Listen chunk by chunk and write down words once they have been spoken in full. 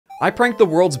I pranked the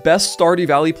world's best Stardew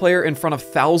Valley player in front of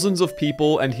thousands of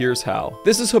people, and here's how.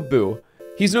 This is Haboo.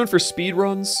 He's known for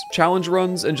speedruns, challenge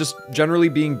runs, and just generally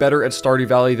being better at Stardew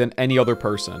Valley than any other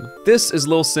person. This is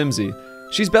Lilsimsie.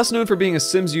 She's best known for being a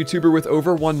Sims YouTuber with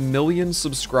over 1 million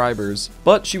subscribers,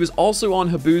 but she was also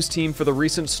on Haboo's team for the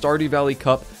recent Stardew Valley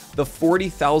Cup, the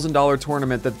 $40,000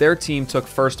 tournament that their team took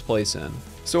first place in.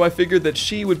 So I figured that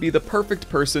she would be the perfect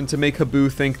person to make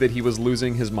Haboo think that he was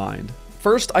losing his mind.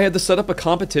 First, I had to set up a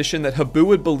competition that Haboo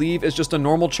would believe is just a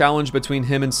normal challenge between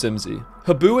him and Simsie.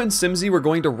 Haboo and Simsie were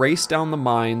going to race down the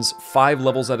mines 5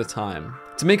 levels at a time.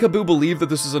 To make Haboo believe that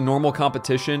this is a normal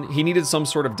competition, he needed some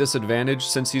sort of disadvantage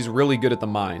since he's really good at the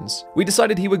mines. We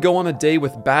decided he would go on a day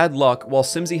with bad luck while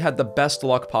Simsie had the best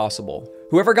luck possible.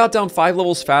 Whoever got down 5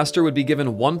 levels faster would be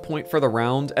given 1 point for the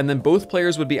round, and then both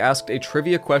players would be asked a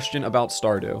trivia question about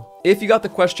Stardew. If you got the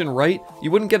question right,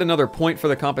 you wouldn't get another point for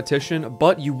the competition,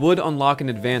 but you would unlock an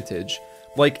advantage.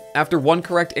 Like, after 1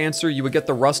 correct answer, you would get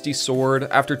the rusty sword,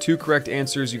 after 2 correct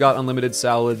answers, you got unlimited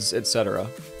salads, etc.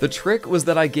 The trick was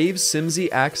that I gave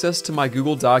Simsie access to my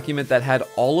Google document that had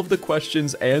all of the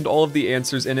questions and all of the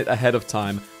answers in it ahead of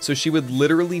time, so she would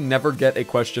literally never get a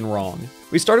question wrong.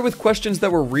 We started with questions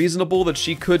that were reasonable that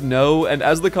she could know, and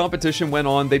as the competition went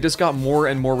on, they just got more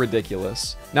and more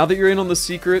ridiculous. Now that you're in on the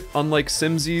secret, unlike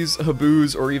Simsie's,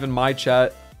 Haboo's, or even my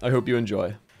chat, I hope you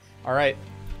enjoy. All right.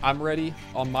 I'm ready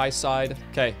on my side.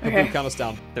 Okay, Haboo, count us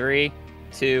down. 3,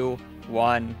 2,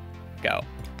 1, go.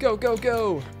 Go, go,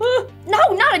 go. No,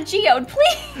 not a geode,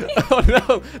 please. Oh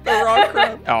no, the wrong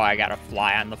crap. Oh, I got a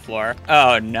fly on the floor.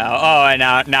 Oh no. Oh, and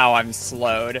now I'm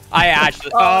slowed. I actually,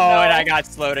 no. And I got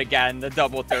slowed again. The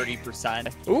double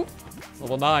 30%. Ooh,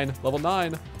 level 9, level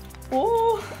 9.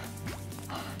 Ooh.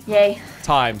 Yay.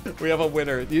 Time. We have a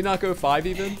winner. Did you not go 5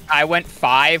 even? I went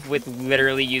 5 with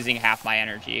literally using half my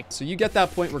energy. So you get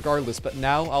that point regardless, but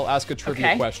now I'll ask a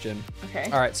trivia question. Okay.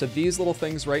 All right, so these little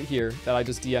things right here that I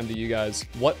just DM'd to you guys,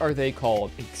 what are they called?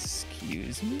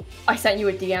 Excuse me? I sent you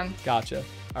a DM. Gotcha.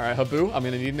 All right, Haboo, I'm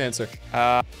gonna need an answer.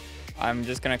 I'm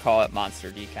just gonna call it Monster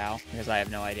Decal because I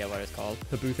have no idea what it's called.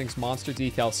 Haboo thinks Monster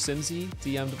Decal. Simsie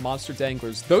DM'd Monster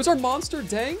Danglers. Those are Monster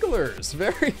Danglers.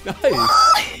 Very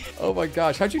nice. Oh my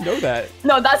gosh, how'd you know that?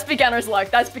 No, that's beginner's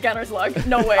luck. That's beginner's luck.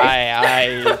 No way.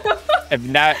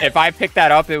 If I picked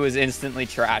that up, it was instantly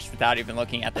trashed without even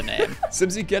looking at the name.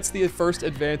 Simsie gets the first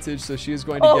advantage, so she is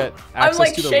going to get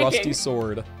access to the rusty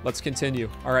sword. Let's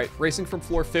continue. All right, racing from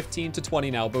floor 15 to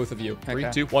 20 now, both of you. 3,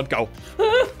 2, 1, go.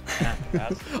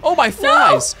 Oh my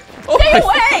flies! No! Oh Stay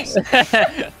my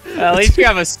away! At least you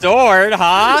have a sword,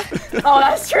 huh? Oh,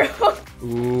 that's true.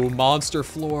 Ooh, monster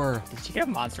floor. Did you get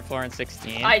a monster floor in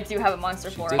 16? I do have a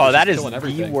monster floor. Oh, that is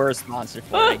the worst monster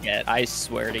floor to get. I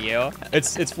swear to you.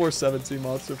 It's floor 17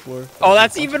 monster floor. Oh,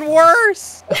 that's even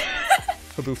worse.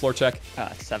 Haboo floor check.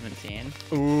 17.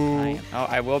 Ooh.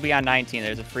 I will be on 19.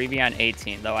 There's a freebie on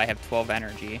 18, though I have 12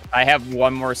 energy. I have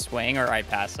 1 more swing or I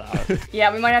pass out.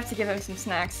 Yeah, we might have to give him some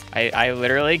snacks. I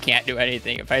literally can't do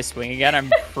anything. If I swing again,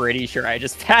 I'm pretty sure I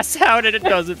just pass out and it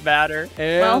doesn't matter.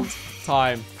 And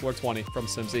time, floor 20 from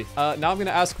Simsie. Now I'm going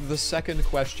to ask the second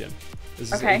question.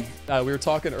 This is we were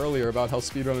talking earlier about how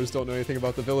speedrunners don't know anything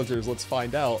about the villagers. Let's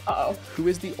find out. Uh-oh. Who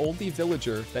is the only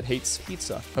villager that hates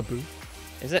pizza? Haboo?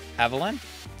 Is it Evelyn?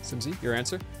 Simsie, your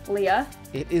answer? Leah.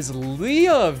 It is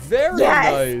Leah. Very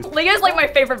nice. Leah's like my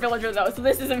favorite villager though, so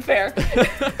this isn't fair. Because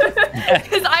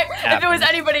if it was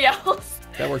anybody else.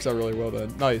 That works out really well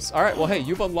then. Nice. All right. Well, hey,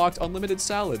 you've unlocked unlimited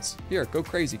salads. Here, go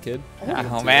crazy, kid.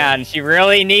 Oh man, she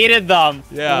really needed them.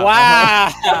 Yeah.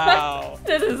 Wow.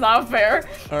 This is not fair.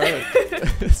 All right.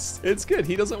 It's good.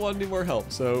 He doesn't want any more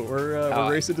help, so we're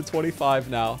racing to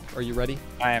 25 now. Are you ready?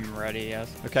 I am ready.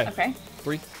 Yes. Okay. Okay.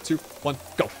 3, 2, 1,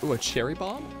 go. Ooh, a cherry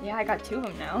bomb? Yeah, I got 2 of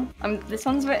them now. This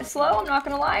one's a bit slow, I'm not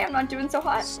gonna lie. I'm not doing so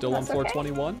hot. Still on floor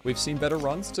 21. We've seen better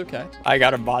runs. It's okay. I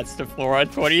got a monster floor on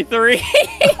 23.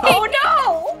 Oh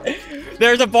no!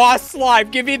 There's a boss slime.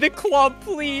 Give me the club,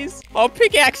 please. I'll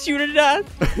pickaxe you to death.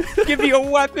 Give me a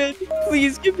weapon.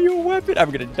 Please give me a weapon. I'm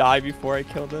gonna die before I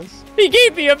kill this. He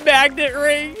gave me a magnet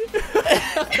ring.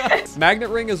 Magnet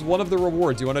ring is one of the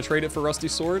rewards. You want to trade it for rusty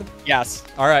sword? Yes.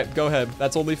 All right, go ahead.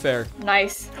 That's only fair.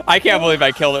 Nice. I can't believe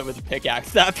I killed it with a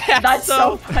pickaxe that fast. That's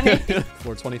so funny.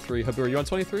 Floor 23. Haboo, are you on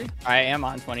 23? I am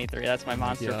on 23. That's my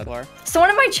monster floor. So one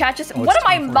of my chat one of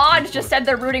my mods just said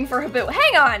they're rooting for Haboo.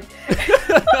 Hang on.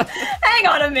 Hang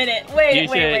on a minute. Wait.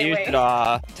 You should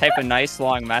type a nice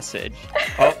long message.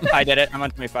 Oh, I did it. I'm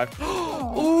on 25.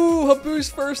 Ooh, Haboo's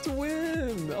first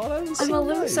win. Oh, that was so I'm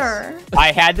a nice. loser.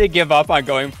 I had to give up on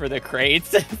going for the crates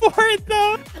for it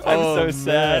though. I'm so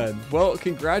sad. Man. Well,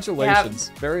 congratulations.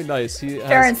 Very nice. He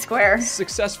Fair and has square.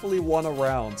 successfully won a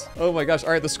round. Oh my gosh.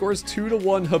 All right, the score is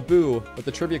 2-1 Haboo, but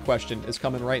the trivia question is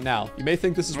coming right now. You may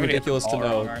think this is I'm gonna get ridiculous the to ball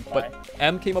know, wrong, aren't but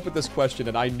M came up with this question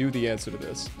and I knew the answer to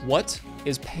this. What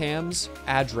is Pam's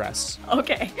address?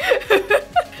 Okay.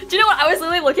 Do you know what? I was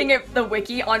literally looking at the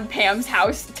wiki on Pam's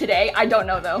house today. I don't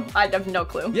know though. I have no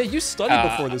clue. Yeah, you studied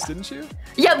before this, didn't you?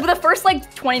 Yeah, but the first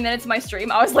like 20 minutes of my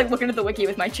stream, I was like looking at the wiki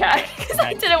with my chat because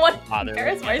I didn't want to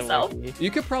embarrass myself.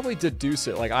 You could probably deduce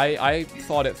it. Like I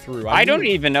thought it through. I don't knew-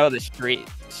 even know the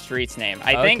street's name.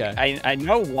 I think Okay. I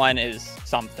know one is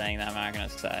something that I'm not gonna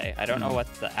say. I don't know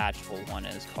what the actual one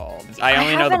is called. I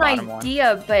only know the bottom I have an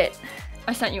idea, but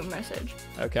I sent you a message.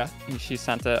 Okay. one. She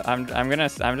sent it. I'm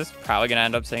just probably gonna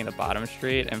end up saying the bottom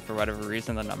street, and for whatever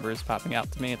reason the number is popping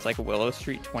out to me. It's like Willow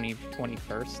Street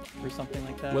 21st or something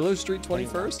like that. Willow Street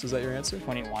 21st? Is that your answer?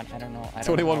 21. I don't know.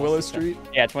 21 Willow Street?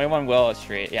 Yeah, 21 Willow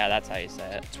Street. Yeah, that's how you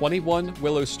say it. 21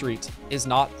 Willow Street is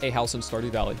not a house in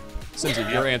Stardew Valley. Cindy,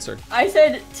 your answer. I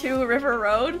said 2 River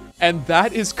Road. And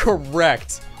that is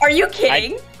correct. Are you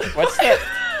kidding? What's the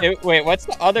wait? What's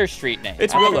the other street name?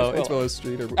 It's I think Willow. It's Willow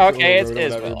Street or Okay, Willow it Road or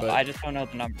is whatever, Willow. but- I just don't know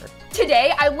the number.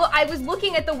 Today, I was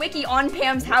looking at the wiki on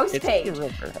Pam's house It's page the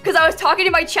river. because I was talking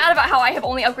to my chat about how I have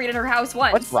only upgraded her house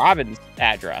once. What's Robin's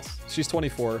address? She's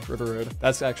 24, River Road.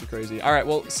 That's actually crazy. All right,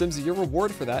 well, Simsy, your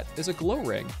reward for that is a glow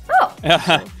ring. Oh,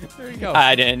 There you go.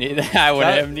 I didn't need that. I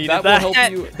wouldn't have needed that. Will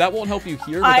help you. That won't help you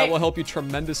here, but that will help you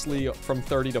tremendously from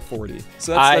 30 to 40.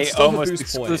 So that's still almost Haboo's point.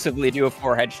 exclusively do a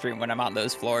forehead stream when I'm on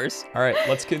those floors. All right,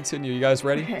 let's continue. You guys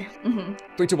ready? okay.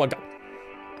 3, 2, 1, go.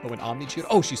 Oh, an Omni Cheetah.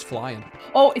 Oh, she's flying.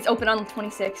 Oh, it's open on the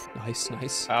 26th. Nice,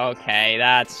 nice. Okay,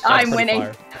 that's. I'm pretty winning.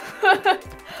 fire.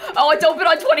 Oh, it's open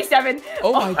on 27.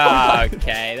 Oh my god.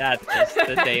 Okay, that's just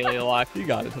the daily luck. You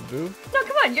got it, Haboo. No,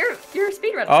 come on, you're a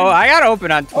speedrunner. Oh, I got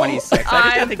open on 26. I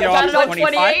just have to get got off it on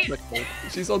 25 28. quickly.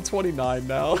 She's on 29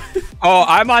 now. Oh,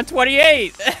 I'm on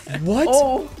 28. What?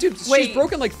 Oh, Dude, she's wait.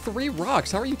 broken like 3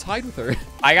 rocks. How are you tied with her?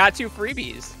 I got 2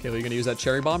 freebies. Okay, are you gonna use that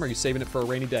cherry bomb or are you saving it for a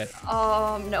rainy day?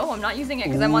 No, I'm not using it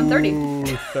because I'm on 30. Ooh,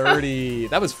 30.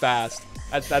 That was fast.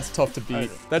 That's tough to beat.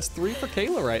 That's 3 for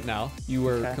Kayla right now. You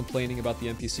were complaining about the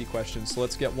NPC question, so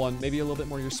let's get one, maybe a little bit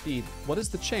more your speed. What is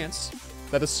the chance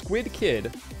that a squid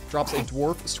kid drops a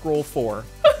dwarf scroll 4?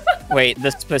 Wait,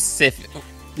 the specific.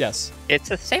 Yes. It's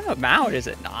the same amount, is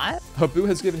it not? Haboo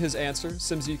has given his answer.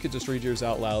 Sims, you could just read yours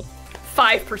out loud.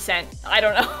 5%. I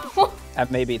don't know. I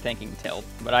may be thinking tilt,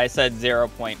 but I said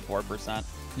 0.4%.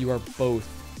 You are both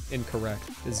incorrect.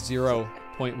 It's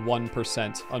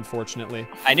 0.1%, unfortunately.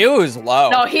 I knew it was low.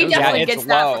 No, he definitely it's gets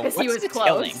that low. because he What's was the close.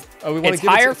 tilling? Oh, we want It's to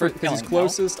give higher it to for because he's killing, no?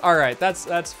 closest. All right,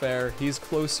 that's fair. He's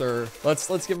closer. Let's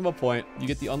give him a point. You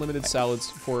get the unlimited salads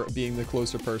for being the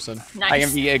closer person. Nice. I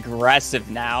can be aggressive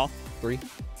now. 3,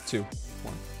 2, 1,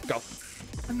 go.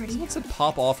 I'm ready. Someone said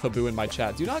pop off Haboo in my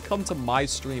chat. Do not come to my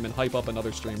stream and hype up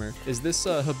another streamer. Is this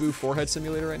Haboo forehead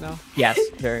simulator right now? Yes,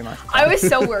 very much. I was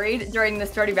so worried during the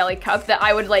Stardew Valley Cup that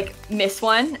I would like miss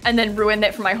one and then ruin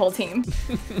it for my whole team.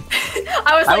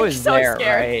 I was like so there,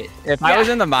 scared. right? If I was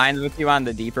in the mines with you on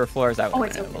the deeper floors, I would have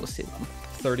it's been able open. to see them.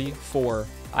 34.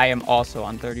 I am also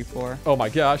on 34. Oh my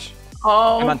gosh.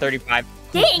 Oh, I'm on 35.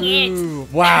 dang it. Ooh,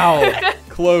 wow.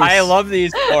 Close. I love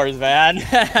these floors, man.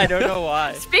 I don't know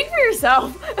why. Speak for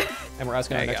yourself. And we're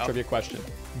asking our There you next go. trivia question.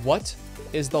 What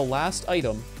is the last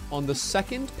item on the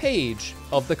second page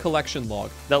of the collection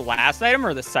log? The last item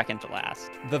or the second to last?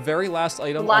 The very last The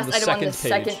item last on the item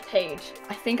second on the page. second page.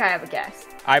 I think I have a guess.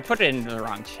 I put it in the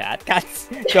wrong chat. Guys,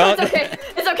 It's don't. okay.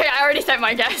 It's okay. I already sent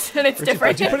my guess and it's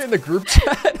different. Did you put it in the group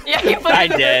chat? Yeah, you put it I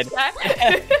in the did.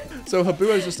 chat. So Haboo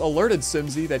has just alerted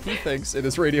Simsy that he thinks it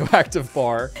is radioactive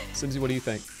bar. Simsy, what do you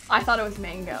think? I thought it was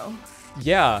mango.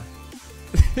 Yeah.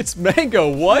 It's mango.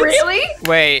 What? Really?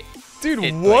 Wait, Dude,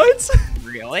 Wait. what?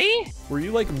 really? Were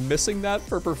you like missing that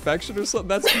for perfection or something?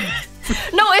 That's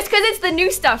No, it's because it's the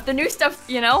new stuff. The new stuff,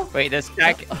 you know? Wait, the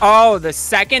second. Oh, the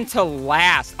second to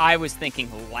last. I was thinking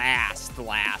last.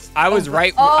 I was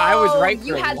right. Oh, I was right.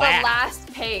 You for had last. the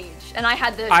last page, and I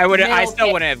had the. I middle still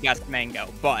page. wouldn't have guessed mango,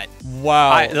 but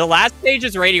wow. the last page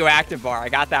is radioactive bar. I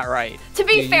got that right. To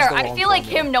be Yeah, you fair, used the I wrong feel like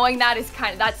formula. him knowing that is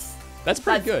kind of That's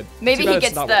pretty good. maybe Too he bad it's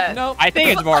gets not the- No. I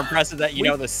think it's more impressive that you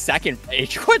know the second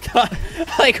page. What the?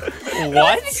 Like,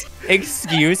 what?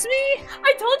 Excuse me?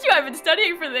 I told you I've been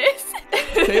studying for this.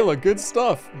 Kayla, good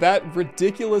stuff. That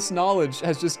ridiculous knowledge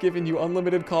has just given you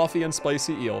unlimited coffee and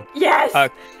spicy eel. Yes.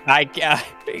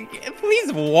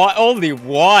 Please, only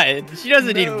one. She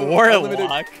doesn't need more unlimited.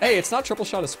 luck. Hey, it's not triple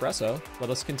shot espresso. Let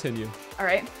us continue. All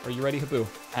right. Are you ready, Haboo?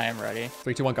 I am ready.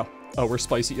 3, 2, 1, go. Oh, we're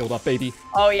spicy eeled up, baby.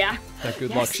 Oh, yeah. Yeah,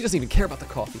 good luck. She doesn't even care about the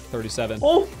coffee. 37.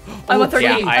 Oh, I'm on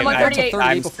 38. Yeah, I'm on 38.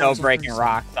 I'm still breaking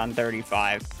rocks on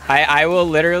 35. I will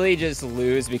literally just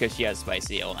lose because she has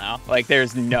spicy eel now. Like,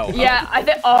 there's no hope.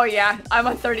 Yeah, oh, yeah. I'm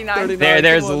on 39. 39.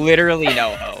 There's literally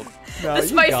no hope. No, The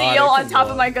spicy eel on top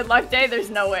of on. my good luck day, there's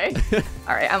no way.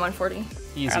 All right, I'm on 40.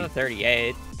 Easy. I'm on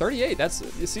 38. 38,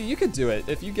 you see, you could do it.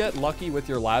 If you get lucky with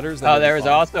your ladders, then Oh, it'll be there was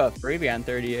fun. also a freebie on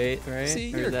 38, right?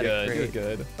 See, Or you're is that a good, you're crate?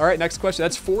 good. All right, next question.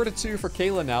 That's 4-2 for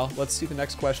Kayla now. Let's see the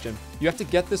next question. You have to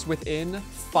get this within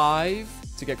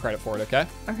 5 to get credit for it, okay?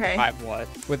 Okay. 5 what?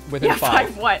 Within Yeah, 5.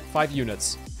 5 what? 5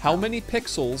 units. How many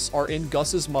pixels are in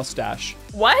Gus's mustache?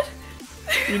 What?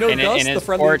 You know Gus, In the his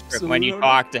friendly portrait, when you saloon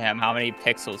talk to him, how many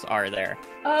pixels are there?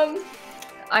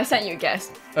 I sent you a guess.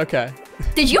 owner? Okay.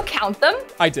 Did you count them?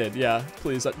 I did, yeah.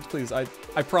 Please, I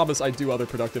promise I do other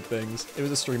productive things. It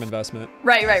was a stream investment.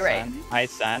 Right. I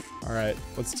sent. All right,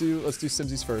 let's do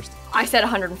Simsies first. I said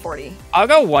 140. I'll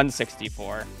go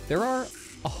 164. There are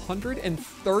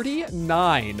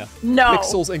 139 No.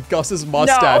 pixels in Gus's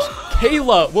mustache.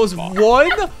 Kayla was 1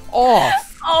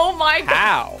 off. Oh my god.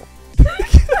 How?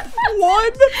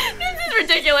 1? This is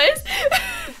ridiculous.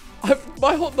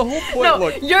 The whole point, No,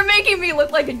 look. you're making me look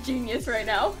like a genius right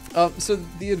now. So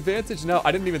the advantage now,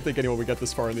 I didn't even think anyone would get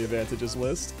this far in the advantages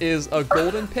list, is a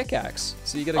golden pickaxe.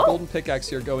 So you get a golden pickaxe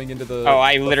here going into the... Oh,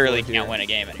 I the literally floor can't here. win a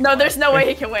game anymore. No, there's no way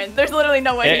he can win. There's literally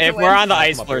no way he If can we're win. on the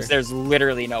ice Come up floors, here. there's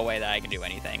literally no way that I can do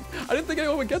anything. I didn't think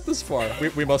anyone would get this far.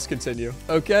 We must continue.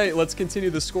 Okay, let's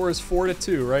continue. The score is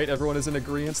 4-2, right? Everyone is in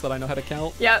agreement that I know how to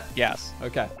count? Yep. Yes.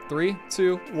 Okay, 3,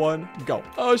 2, 1, go.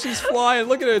 Oh, she's flying.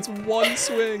 Look at it. It's 1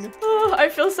 swing. Oh, I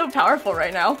feel so powerful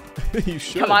right now. You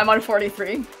should. Come on, I'm on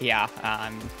 43. Yeah,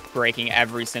 I'm breaking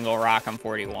every single rock. I'm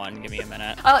 41. Give me a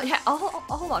minute. I'll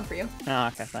hold on for you. Oh,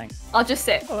 okay, thanks. I'll just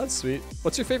sit. Oh, that's sweet.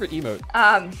 What's your favorite emote?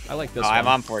 Um, I like this Oh, one. I'm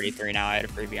on 43 now. I had a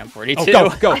freebie on 42. Oh, go,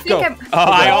 go, I think go. I'm. Oh,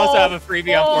 I also Oh, have a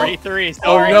freebie on oh. 43. Oh,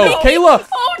 Sorry. no. Kayla,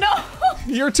 Oh no!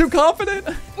 you're too confident.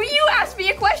 Well, you asked me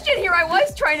a question. Here I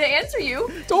was trying to answer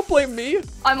you. Don't blame me.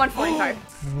 I'm on 45.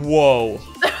 Whoa.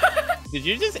 Did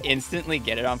you just instantly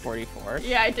get it on 44?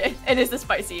 Yeah, I did. It is the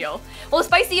spicy eel. Well, the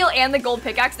spicy eel and the gold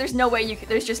pickaxe. There's no way you.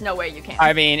 There's just no way you can.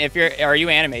 I mean, are you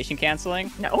animation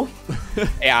canceling? No.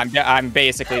 Yeah, I'm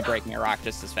basically breaking a rock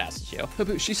just as fast as you.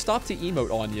 Haboo, she stopped to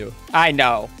emote on you. I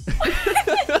know.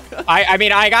 I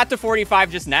mean, I got to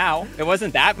 45 just now. It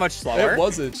wasn't that much slower. It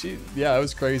wasn't. Yeah, it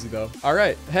was crazy though. All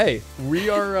right. Hey, we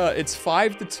are, it's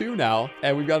 5-2 now,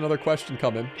 and we've got another question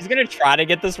coming. He's gonna try to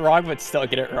get this wrong, but still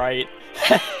get it right.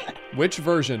 Which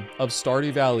version of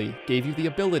Stardew Valley gave you the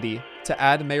ability to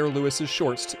add Mayor Lewis's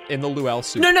shorts in the luau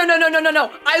suit? No.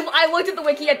 I looked at the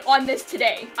wiki on this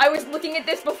today. I was looking at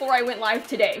this before I went live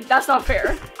today. That's not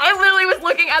fair. I literally was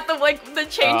looking at the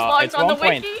change logs It's on the 1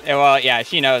 wiki. Well, yeah,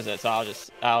 she knows it, so I'll just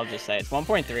say it's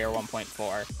 1.3 or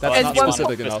 1.4. That's It's not one-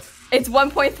 specific enough. It's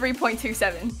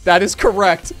 1.3.27. That is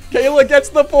correct. Kayla gets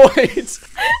the point.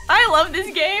 I love this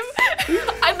game.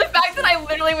 The fact that I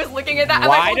literally was looking at that. and my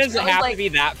Why whole does it chat was have like, to be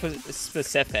that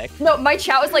specific? No, my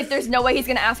chat was like, "There's no way he's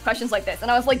gonna ask questions like this," and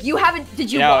I was like, "You haven't?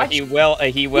 Did you No, watch? he will.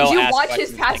 He will. Did you ask watch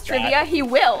his questions past like trivia? that. He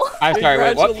will." I'm sorry.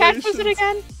 Wait, what patch was it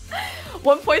Congratulations. again?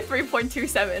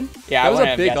 1.3.27. Yeah, That I was a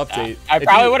wouldn't big have guessed update. that. I If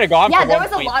probably you- would have gone Yeah, for there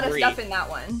 1.3. was a lot of stuff in that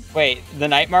one. Wait, the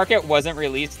night market wasn't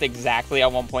released exactly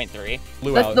at 1.3.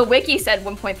 Luau. The wiki said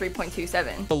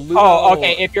 1.3.27. The luau Oh,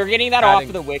 okay. If you're getting that off adding-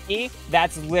 of the wiki,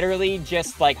 that's literally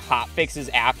just like hot fixes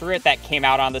after it that came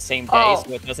out on the same day, Oh.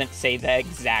 so it doesn't say the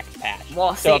exact patch.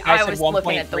 Well, So see, if I I said was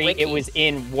looking at the 1.3, wiki. it was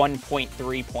in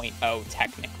 1.3.0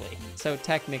 technically. So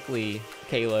technically,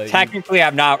 Kayla. Technically,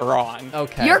 I'm not wrong.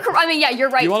 Okay. I mean, yeah, you're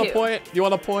right You want too. a point? You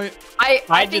want a point? I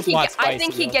I think just he. want I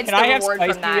think spicy he gets Can I the have reward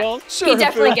spicy from that. eels? Sure,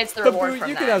 definitely Haboo. gets the reward Haboo, from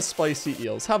you that. can have spicy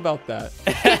eels. How about that?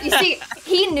 You see,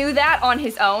 he knew that on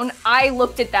his own. I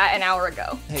looked at that an hour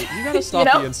ago. Hey, you gotta stop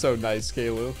know? being so nice,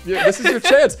 Kayla. Yeah, this is your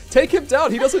chance. Take him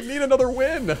down. He doesn't need another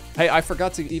win. Hey, I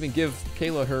forgot to even give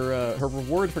Kayla her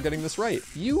reward for getting this right.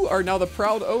 You are now the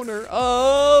proud owner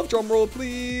of, drumroll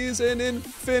please, an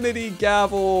infinity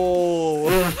gavel.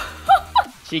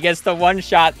 She gets the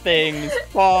one-shot things.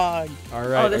 Fog. All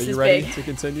right, Oh, this are you is ready big. to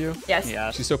continue? Yes.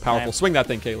 Yeah. She's so powerful. I'm- Swing that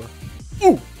thing, Kayla.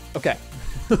 Ooh. Okay.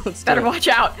 Let's do Better it. watch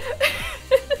out.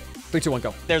 3, 2, 1,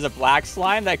 go. There's a black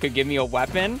slime that could give me a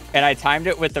weapon, and I timed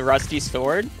it with the rusty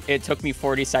sword. It took me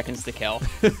 40 seconds to kill.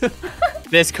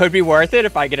 This could be worth it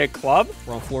if I get a club.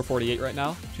 We're on floor 48 right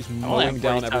now. She's only mowing have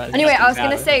down 47. everything. Anyway, I was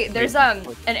gonna matter. say there's an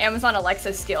Amazon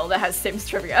Alexa skill that has Sims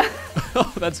trivia. Oh,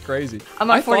 that's crazy.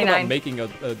 I'm on I thought 49. about making a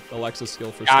Alexa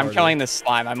skill for I'm Stardew. killing this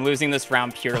slime. I'm losing this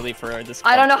round purely for this.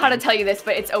 I don't know how to tell you this,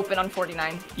 but it's open on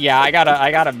 49. Yeah, I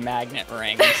got a magnet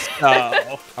ring.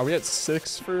 So Are we at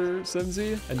 6 for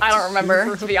Simsie? And I don't 2 remember,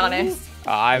 for to be Haboo? honest.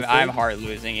 I'm hard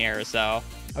losing here. So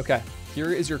Okay,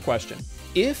 here is your question.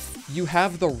 If you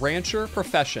have the rancher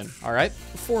profession, all right,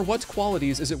 for what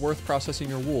qualities is it worth processing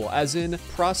your wool? As in,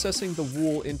 processing the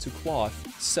wool into cloth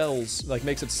sells, like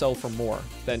makes it sell for more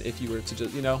than if you were to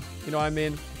just, you know what I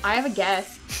mean? I have a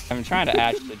guess. I'm trying to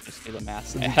actually just do the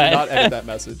math. Do not edit that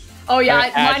message. Oh yeah,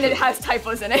 Actually- mine has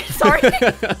typos in it. Sorry. I'm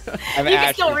You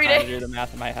can still actually read trying it. to do the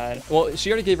math in my head. Well, she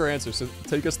already gave her answer, so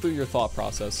take us through your thought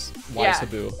process, Wise Yeah.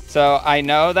 Haboo. So I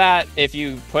know that if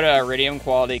you put a iridium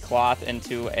quality cloth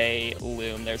into a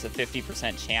loom, there's a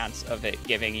 50% chance of it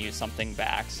giving you something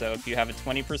back. So if you have a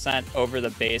 20% over the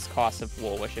base cost of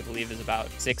wool, which I believe is about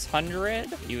 600,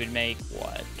 you would make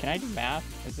what? Can I do math?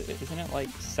 Isn't it like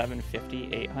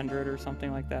 750, 800 or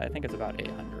something like that? I think it's about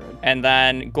 800. And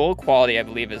then gold quality, I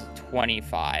believe, is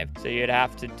 25. So you'd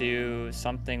have to do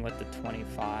something with the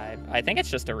 25. I think it's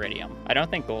just iridium. I don't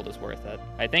think gold is worth it.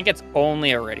 I think it's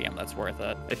only iridium that's worth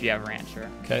it if you have rancher.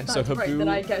 Okay, so That's right that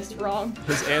I Haboo, guessed wrong.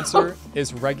 his answer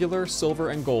is regular, silver,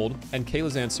 and gold, and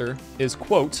Kayla's answer is,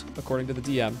 quote, according to the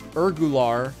DM,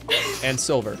 Urgular and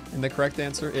silver. And the correct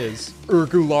answer is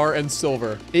Urgular and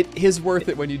silver. It is worth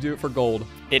it when you do it for gold.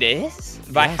 It is?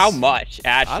 By Yes. how much,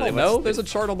 actually? I don't What's know. the- There's a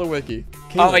chart on the wiki. Oh,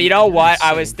 Kayla, you know you're what? I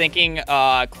insane. was thinking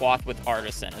cloth with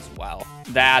artisan as well.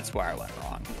 That's where I went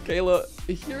wrong. Kayla,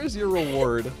 here's your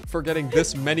reward for getting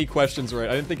this many questions right.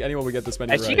 I didn't think anyone would get this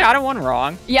many And right. she got one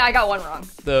wrong. Yeah, I got one wrong.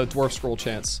 The dwarf scroll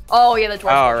chance. Oh yeah, the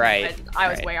dwarf. Oh, one, right, but I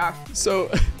was right. way off. So,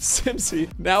 Simsie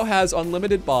now has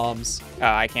unlimited bombs. Oh,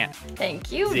 I can't.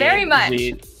 Thank you Z- very much.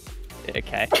 Z-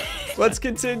 Okay. Let's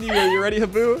continue. Are you ready,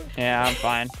 Haboo? Yeah, I'm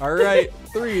fine. All right,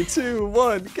 3, 2,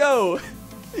 1, go.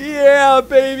 Yeah,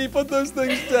 baby, put those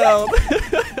things down.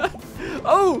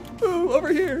 Oh, ooh, over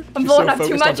here. I'm She's blowing so up too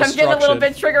focused on much. I'm getting a little destruction.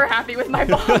 bit trigger happy with my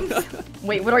bombs.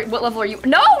 Wait, what level are you?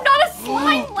 No, not a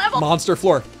slime level. Monster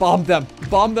floor. Bomb them.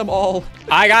 Bomb them all.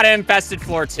 I got an infested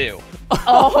floor too.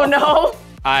 Oh no.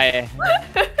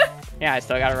 Yeah, I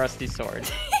still got a rusty sword.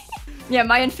 Yeah,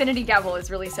 my infinity gavel is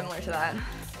really similar to that.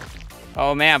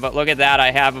 Oh man, but look at that.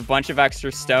 I have a bunch of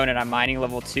extra stone and I'm mining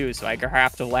level 2, so I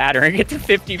craft a ladder and get to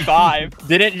 55.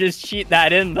 Didn't just cheat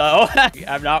that in though.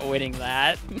 I'm not winning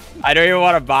that. I don't even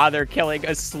want to bother killing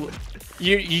a do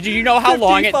you know how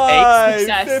long it takes?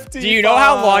 Success. Do you know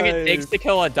how long it takes to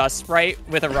kill a dust sprite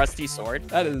with a rusty sword?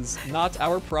 That is not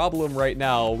our problem right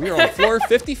now. We are on floor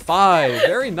 55.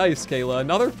 Very nice, Kayla.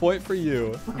 Another point for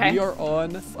you. Okay. We are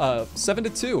on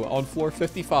 7-2 on floor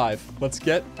 55. Let's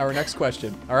get our next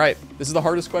question. All right, this is the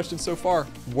hardest question so far.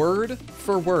 Word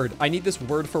for word. I need this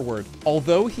word for word.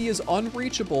 Although he is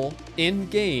unreachable in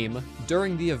game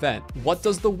during the event, what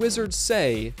does the wizard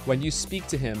say when you speak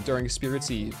to him during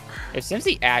Spirit's Eve? If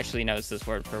Simsie actually knows this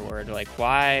word for word, like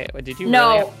why did you No.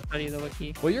 really have to study the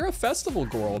wiki? Well, you're a festival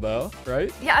girl, though,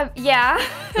 right? Yeah, yeah.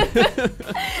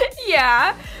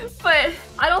 Yeah, but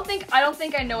I don't think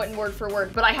I know it word for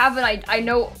word, but I have an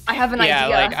I have an Yeah,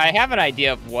 idea. like I have an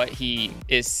idea of what he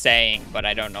is saying, but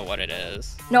I don't know what it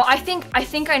is. No, I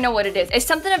think I know what it is. It's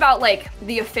something about like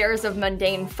the affairs of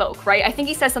mundane folk, right? I think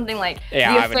he says something like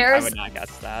Yeah, the I affairs would not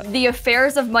guess that. the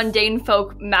affairs of mundane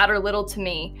folk matter little to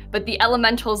me, but the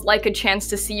elementals like a chance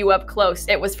to see you up close.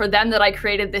 It was for them that I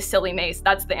created this silly maze.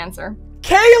 That's the answer.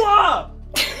 Kayla!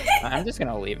 I'm just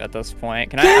gonna leave at this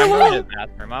point. I'm going to the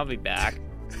bathroom. I'll be back.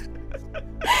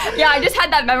 Yeah, I just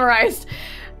had that memorized.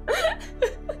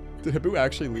 Did Haboo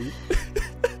actually leave? I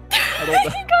He don't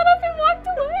know. got up and walked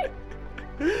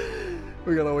away.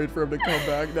 We gotta wait for him to come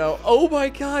back now. Oh my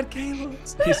god, Caleb.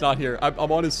 He's not here. I'm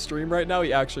on his stream right now.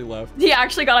 He actually left. He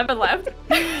actually got up and left.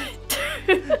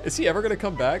 Is he ever gonna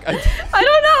come back? I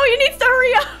don't know. He needs to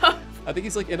hurry up. I think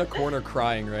he's like in a corner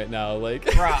crying right now. Like,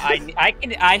 Bruh,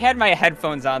 I had my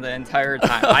headphones on the entire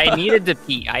time. I needed to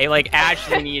pee. I like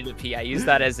actually needed to pee. I used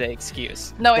that as an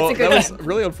excuse. No, it's well, a good that was one.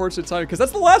 really unfortunate timing because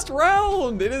that's the last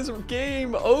round. It is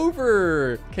game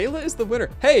over. Kayla is the winner.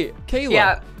 Hey, Kayla.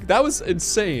 Yeah. That was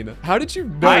insane. How did you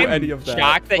know I'm any of that?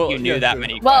 shocked that Well, you knew yeah, that do.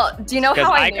 many Well, do you know because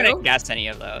how I I couldn't knew? guess any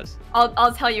of those.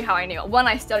 I'll tell you how I knew. One,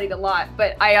 I studied a lot,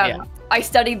 but I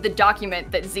studied the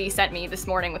document that Z sent me this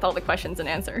morning with all the questions and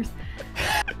answers.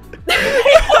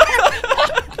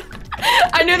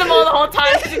 I knew them all the whole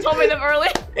time because you told me them early.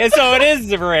 And so it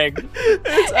is rigged.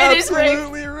 It's It is rigged.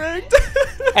 absolutely rigged.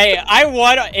 Hey, I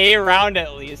won a round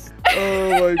at least.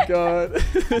 Oh my god.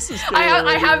 This is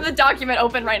I have the document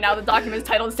open right now. The document is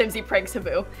titled Simsie Pranks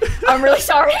Haboo. I'm really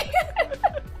sorry.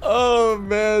 Oh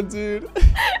man, dude.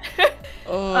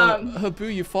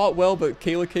 Haboo, you fought well, but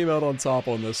Kayla came out on top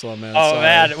on this one, man. Oh Sorry.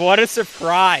 man, what a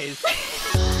surprise.